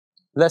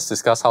Let's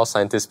discuss how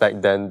scientists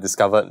back then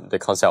discovered the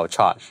concept of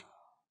charge.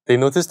 They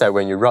noticed that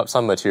when you rub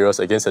some materials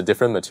against a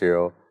different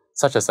material,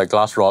 such as a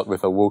glass rod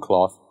with a wool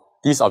cloth,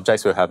 these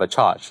objects will have a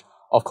charge.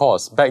 Of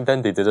course, back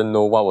then they didn't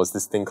know what was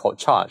this thing called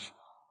charge,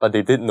 but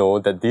they did know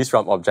that these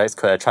rubbed objects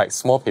could attract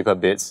small paper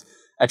bits,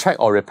 attract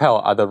or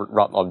repel other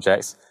rubbed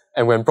objects,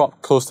 and when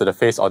brought close to the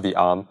face or the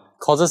arm,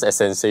 causes a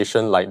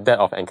sensation like that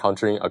of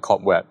encountering a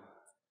cobweb.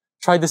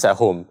 Try this at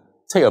home.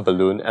 Take a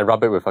balloon and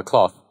rub it with a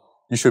cloth.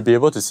 You should be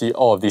able to see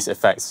all of these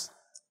effects.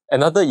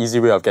 Another easy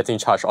way of getting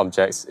charged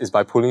objects is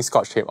by pulling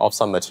scotch tape off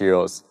some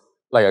materials,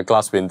 like a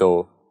glass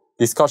window.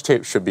 The scotch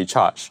tape should be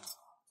charged.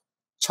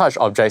 Charged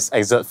objects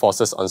exert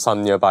forces on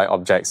some nearby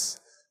objects.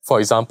 For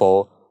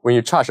example, when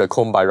you charge a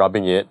comb by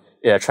rubbing it,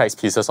 it attracts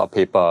pieces of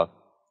paper.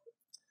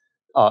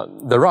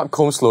 The rubbed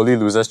comb slowly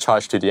loses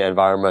charge to the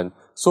environment,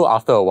 so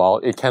after a while,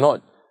 it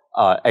cannot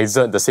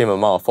exert the same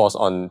amount of force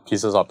on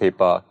pieces of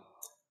paper.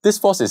 This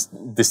force is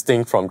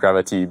distinct from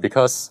gravity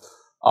because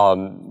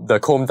the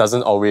comb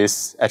doesn't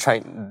always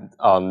attract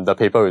the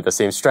paper with the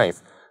same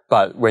strength,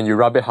 but when you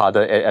rub it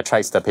harder, it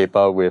attracts the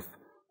paper with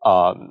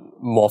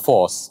more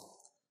force.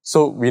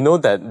 So we know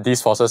that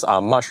these forces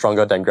are much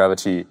stronger than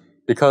gravity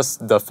because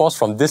the force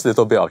from this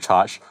little bit of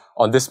charge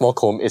on this small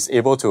comb is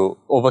able to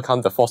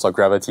overcome the force of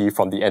gravity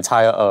from the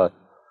entire Earth.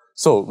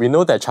 So we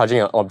know that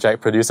charging an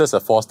object produces a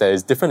force that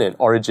is different in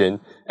origin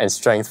and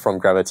strength from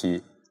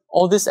gravity.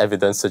 All this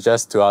evidence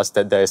suggests to us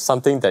that there is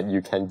something that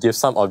you can give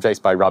some objects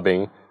by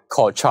rubbing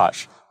called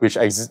charge, which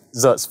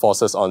exerts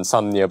forces on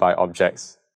some nearby objects.